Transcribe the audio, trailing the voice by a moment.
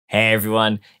Hey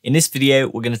everyone, in this video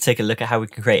we're going to take a look at how we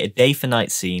can create a day for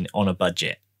night scene on a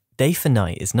budget. Day for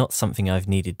night is not something I've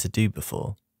needed to do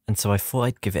before, and so I thought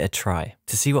I'd give it a try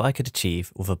to see what I could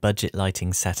achieve with a budget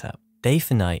lighting setup. Day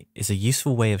for night is a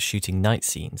useful way of shooting night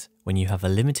scenes when you have a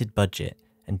limited budget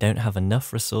and don't have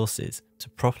enough resources to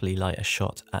properly light a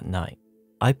shot at night.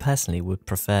 I personally would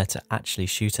prefer to actually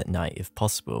shoot at night if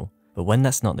possible, but when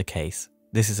that's not the case,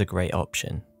 this is a great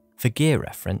option. For gear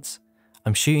reference,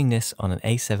 I'm shooting this on an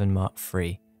A7 Mark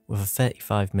III with a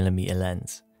 35mm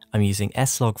lens. I'm using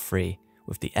S-Log3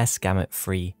 with the S-Gamut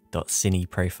 3.cine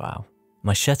profile.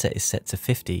 My shutter is set to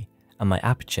 50 and my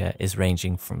aperture is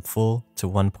ranging from 4 to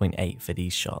 1.8 for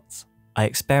these shots. I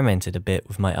experimented a bit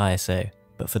with my ISO,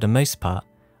 but for the most part,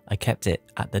 I kept it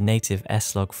at the native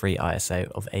S-Log3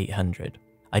 ISO of 800.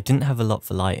 I didn't have a lot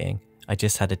for lighting, I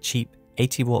just had a cheap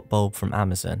 80-watt bulb from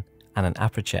Amazon and an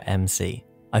aperture MC.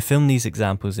 I filmed these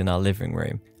examples in our living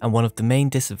room, and one of the main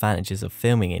disadvantages of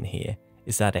filming in here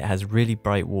is that it has really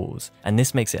bright walls, and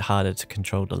this makes it harder to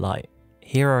control the light.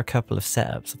 Here are a couple of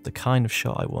setups of the kind of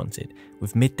shot I wanted,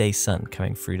 with midday sun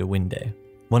coming through the window.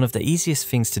 One of the easiest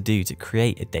things to do to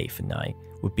create a day for night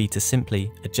would be to simply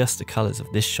adjust the colours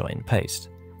of this shot in post.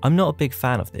 I'm not a big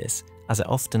fan of this, as it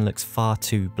often looks far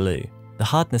too blue. The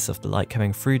hardness of the light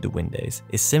coming through the windows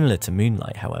is similar to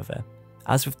moonlight, however.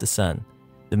 As with the sun,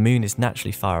 the moon is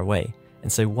naturally far away, and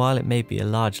so while it may be a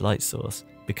large light source,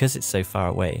 because it's so far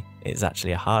away, it is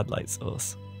actually a hard light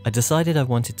source. I decided I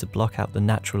wanted to block out the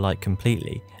natural light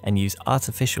completely and use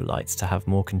artificial lights to have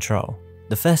more control.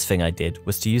 The first thing I did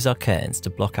was to use our curtains to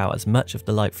block out as much of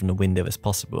the light from the window as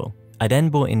possible. I then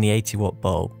brought in the 80-watt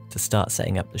bulb to start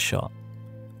setting up the shot.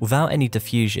 Without any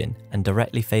diffusion and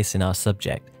directly facing our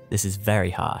subject, this is very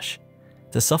harsh.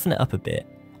 To soften it up a bit,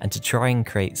 and to try and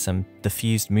create some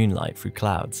diffused moonlight through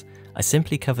clouds, I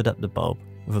simply covered up the bulb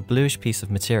with a bluish piece of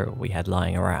material we had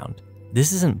lying around.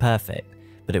 This isn't perfect,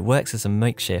 but it works as a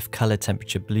makeshift colour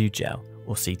temperature blue gel,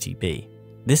 or CTB.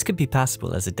 This could be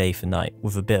passable as a day for night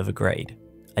with a bit of a grade.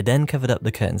 I then covered up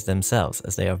the curtains themselves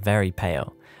as they are very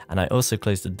pale, and I also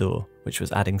closed the door, which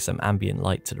was adding some ambient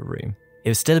light to the room. It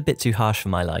was still a bit too harsh for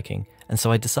my liking, and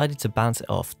so I decided to bounce it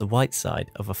off the white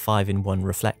side of a 5-in-1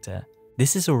 reflector.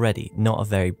 This is already not a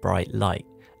very bright light,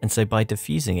 and so by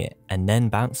diffusing it and then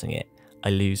bouncing it, I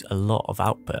lose a lot of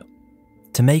output.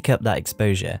 To make up that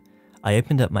exposure, I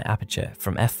opened up my aperture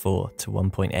from f4 to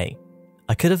 1.8.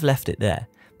 I could have left it there,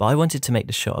 but I wanted to make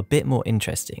the shot a bit more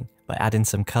interesting by adding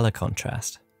some colour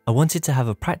contrast. I wanted to have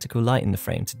a practical light in the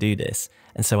frame to do this,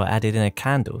 and so I added in a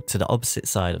candle to the opposite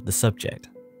side of the subject.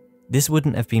 This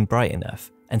wouldn't have been bright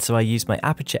enough, and so I used my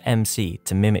aperture MC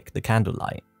to mimic the candle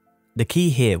light. The key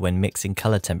here when mixing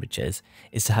colour temperatures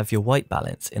is to have your white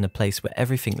balance in a place where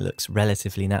everything looks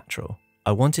relatively natural.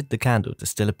 I wanted the candle to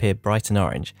still appear bright and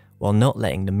orange while not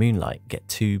letting the moonlight get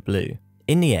too blue.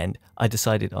 In the end, I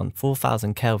decided on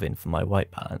 4000 Kelvin for my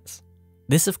white balance.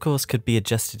 This of course could be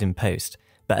adjusted in post,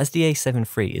 but as the A7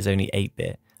 III is only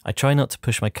 8-bit, I try not to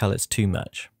push my colours too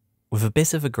much. With a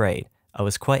bit of a grade, I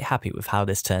was quite happy with how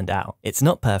this turned out. It's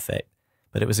not perfect,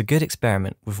 but it was a good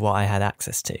experiment with what I had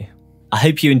access to. I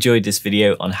hope you enjoyed this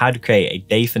video on how to create a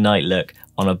day for night look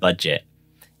on a budget.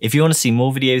 If you want to see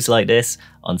more videos like this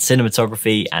on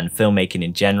cinematography and filmmaking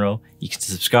in general, you can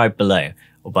subscribe below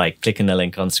or by clicking the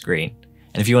link on screen.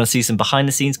 And if you want to see some behind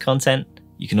the scenes content,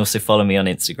 you can also follow me on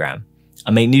Instagram.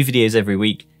 I make new videos every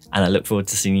week and I look forward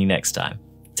to seeing you next time.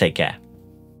 Take care.